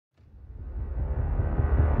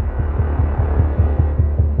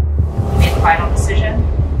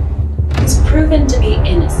proven to be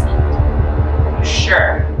innocent.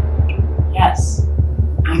 Sure. Yes,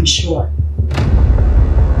 I'm sure.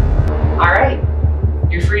 All right,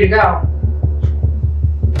 you're free to go.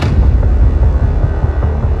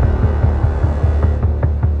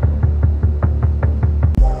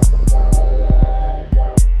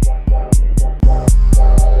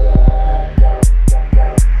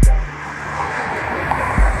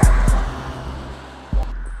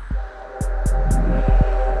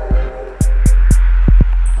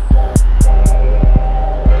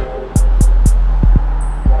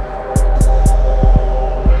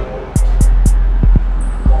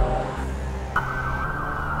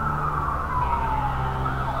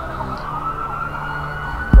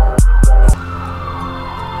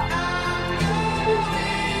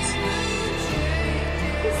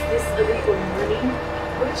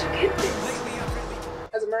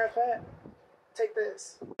 As a matter of fact, take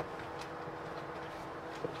this.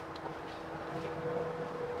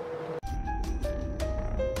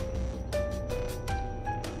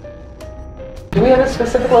 Do we have a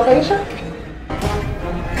specific location?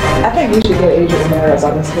 I think we should get Agent Ramirez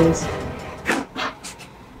on this case.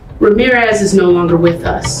 Ramirez is no longer with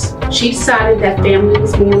us. She decided that family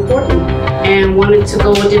was more important and wanted to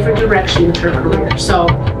go a different direction with her career. So,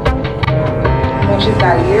 Well, she's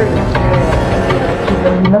got a year left.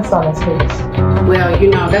 Keep missed on this case. well, you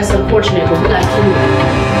know, that's unfortunate, but we like to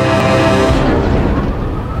move.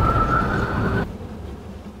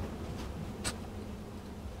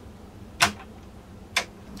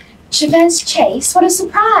 Chavez Chase, what a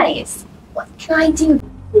surprise! What can I do?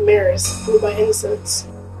 Ramirez, prove my innocence.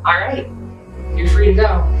 All right, you're free to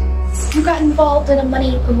go. You got involved in a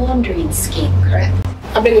money laundering scheme, correct?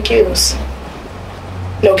 I've been accused.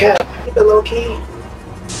 No cap. Keep it low key.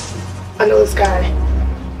 I know this guy.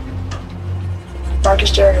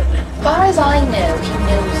 Marcus Jarrett. As far as I know, he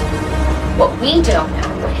knows you. What we don't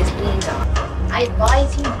know what his leads are. I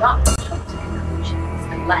advise you not to jump to conclusions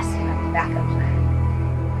unless you have a backup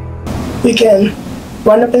plan. We can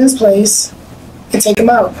run up in his place and take him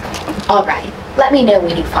out. All right, let me know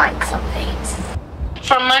when you find something.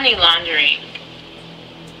 For money laundering.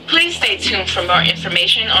 Please stay tuned for more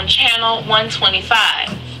information on channel 125.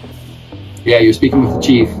 Yeah, you're speaking with the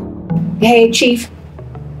chief. Hey, Chief.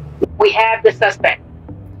 We have the suspect.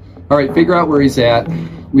 All right, figure out where he's at.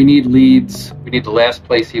 We need leads. We need the last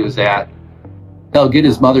place he was at. Hell, get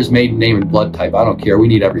his mother's maiden name and blood type. I don't care. We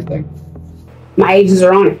need everything. My agents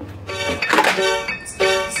are on it.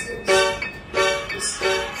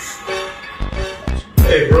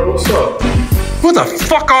 Hey, bro, what's up? Who the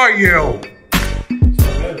fuck are you?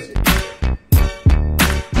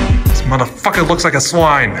 This motherfucker looks like a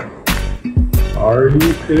swine. Are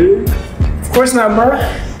you pig? Of course not, bro.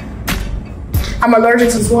 I'm allergic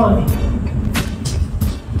to swine.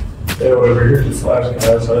 Hey, whatever, here's the flashing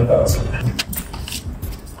glass, 1,000.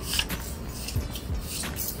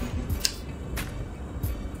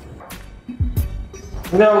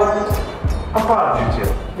 No, I'm proud of you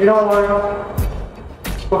two. You know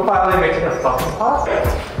what? We're finally making a fucking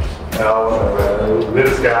podcast. No, whatever.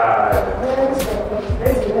 This guy.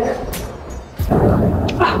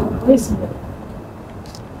 Listen.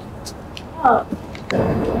 Oh.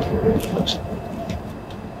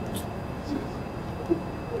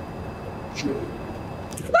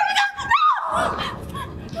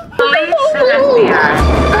 Police and FBI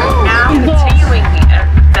are now continuing the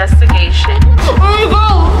investigation.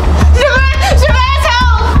 Chavez,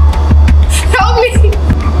 help! Help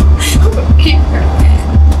me!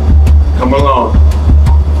 Come along.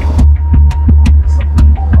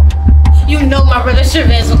 You know my brother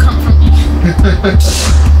Chavez will come for me.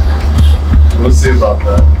 We'll see about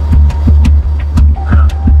that.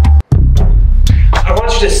 I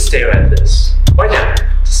want you to stare at this. Right now.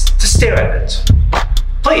 Just stare at it.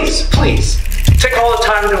 Please, please. Take all the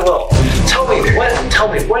time in the world. Tell me,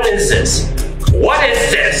 what is this? What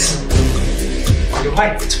is this? You're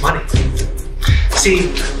right, it's money.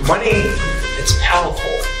 See, money, it's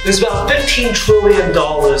powerful. There's about $15 trillion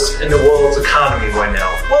in the world's economy right now.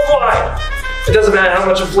 Worldwide. It doesn't matter how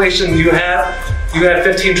much inflation you have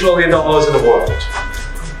 $15 trillion in the world.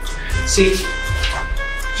 See,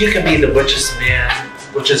 you can be the richest man,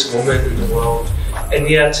 richest woman in the world, and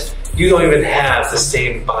yet you don't even have the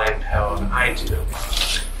same buying power I do.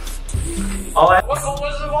 What's the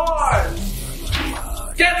Wizard of Oz?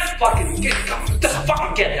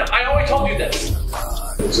 Get him! I already told you this.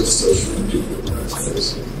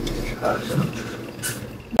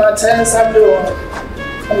 Montez, Abdul.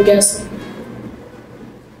 I'm guessing.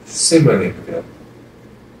 Say my name again.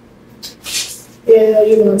 Yeah,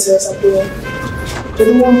 you know Montez, Abdul.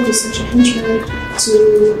 You're the one who sent your henchman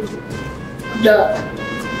to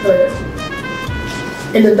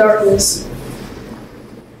in the darkness.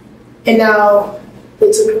 And now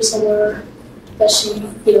they took her somewhere that she,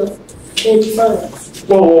 can't be found.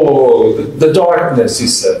 Whoa, the darkness, you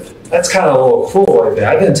said. That's kind of a little cruel right there.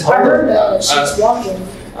 I didn't tell I heard them. she's walking.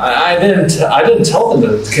 I didn't tell them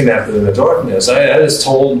to kidnap them in the darkness. I just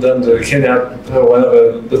told them to kidnap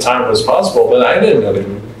whenever the time was possible, but I didn't know they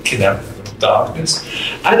would kidnap in the darkness.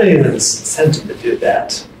 I didn't even send them to do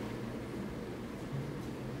that.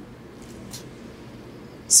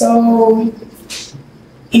 So,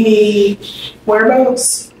 any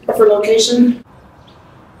whereabouts or for location?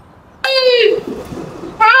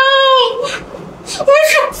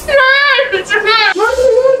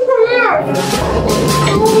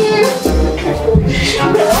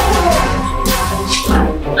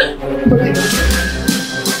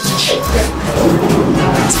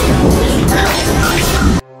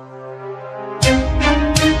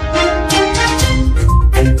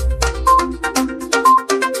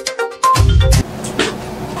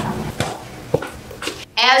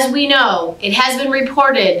 As we know, it has been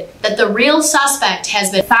reported that the real suspect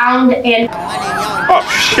has been found and... Oh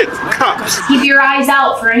shit, cops! Keep your eyes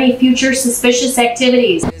out for any future suspicious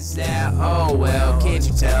activities. Oh well, can't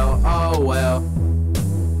you tell? Oh well.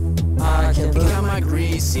 I can't look at my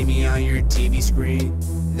grease, see me on your TV screen.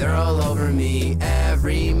 They're all over me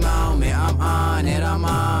every moment. I'm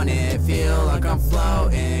on it. Feel like I'm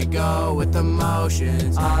floating, go with the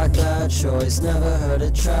motions. I got choice, never heard a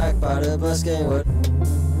track by the bus game.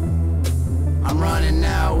 I'm running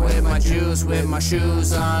out with my juice, with my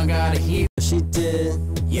shoes on, gotta hear she did.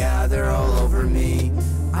 Yeah, they're all over me.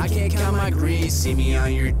 I can't count my grease, see me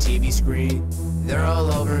on your TV screen. They're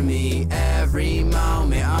all over me every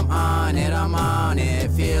moment. I'm on it.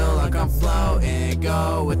 Feel like I'm floating,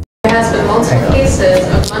 go with. There has been multiple cases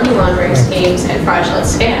of money laundering schemes and fraudulent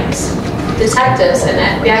scams. Detectives and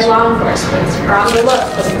FBI law enforcement are on the look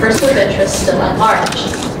for the person of interest still at large.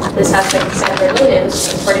 This has been Cassandra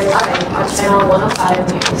Williams reporting live on Channel 105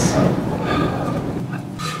 News.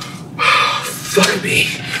 Fuck me.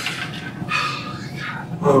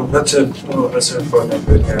 Oh, that's it. Oh, that's it for that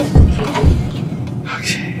good here.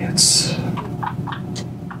 Okay, it's.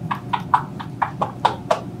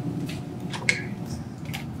 Okay.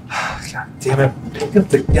 God damn it. Pick up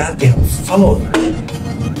the goddamn phone.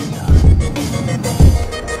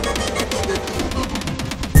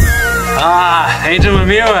 Ah, Agent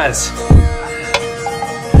Ramirez.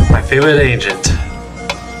 My favorite agent.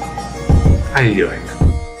 How are you doing?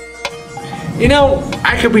 You know,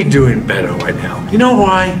 I could be doing better right now. You know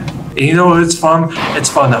why? And you know what it's from? It's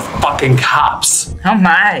from the fucking cops. Oh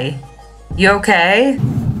my. You okay?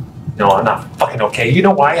 No, I'm not fucking okay. You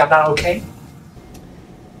know why I'm not okay?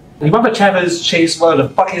 You remember Chavez Chase, whatever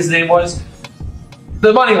the fuck his name was?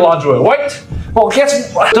 The money launderer, right? Well,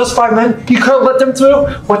 guess what? Those 5 men, you couldn't let them through?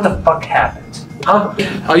 What the fuck happened? Huh?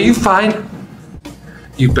 Are you fine?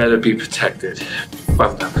 You better be protected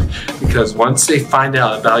from them. Because once they find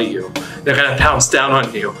out about you, they're gonna pounce down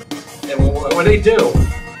on you. And when they do,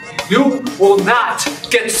 you will not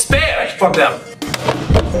get spared from them.